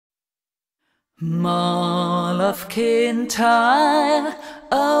Mull of Kintyre,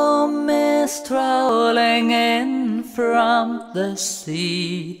 oh mist rolling in from the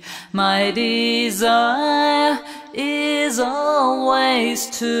sea. My desire is always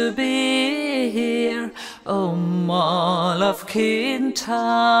to be here, oh Mull of Kintyre.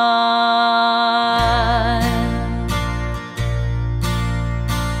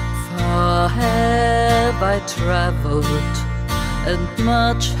 Far have I travelled, and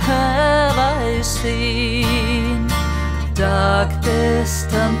much have I seen. Dark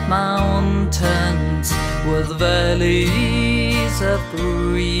distant mountains with valleys of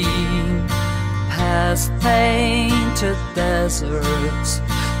green, past painted deserts,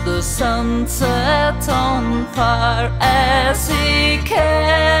 the sunset on fire as he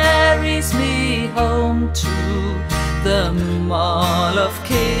carries me home to the Mull of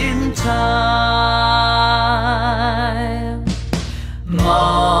Kintyre.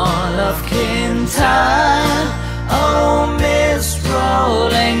 Mull of Kintyre, oh mist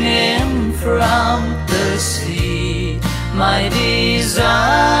rolling in from the sea. My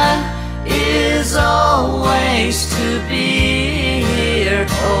desire is always to be here,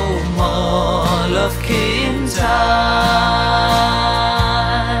 oh Mull of Kintyre.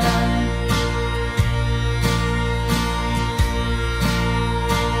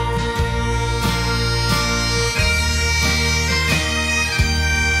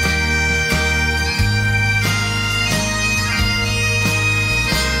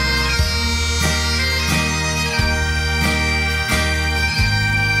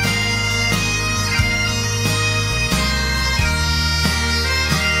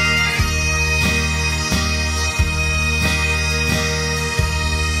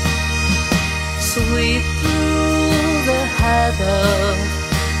 Sweep through the heather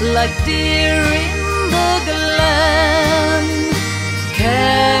like deer in the glen.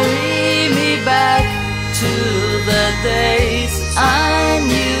 Carry me back to the days I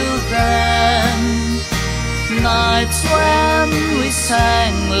knew then. Nights when we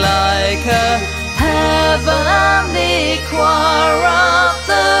sang like a heavenly choir of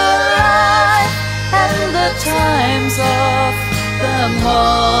the life and the times of the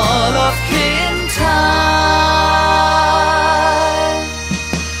Mull of Kintyre.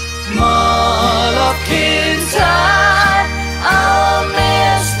 Mull of Kintyre, our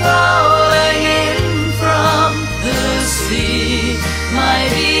mist rolling in from the sea. My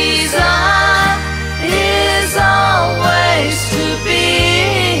desire is always to be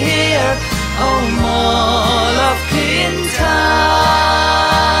here, oh Mull of Kintyre.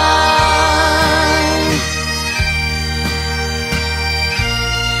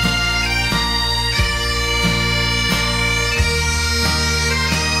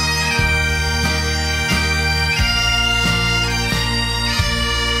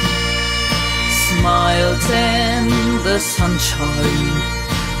 Smiles in the sunshine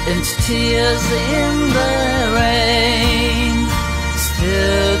and tears in the rain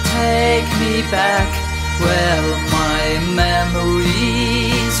still take me back where my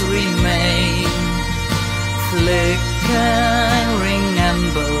memories remain. Flickering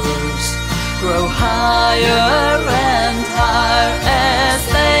embers grow higher and higher as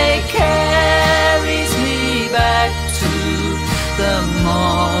they carries me back to the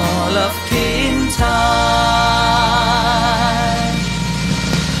Mull of Kintyre.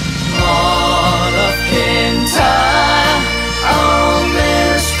 Mull of Kintyre, oh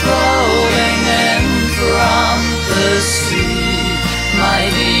mist rolling in from the sea. My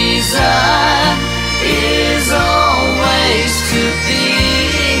desire is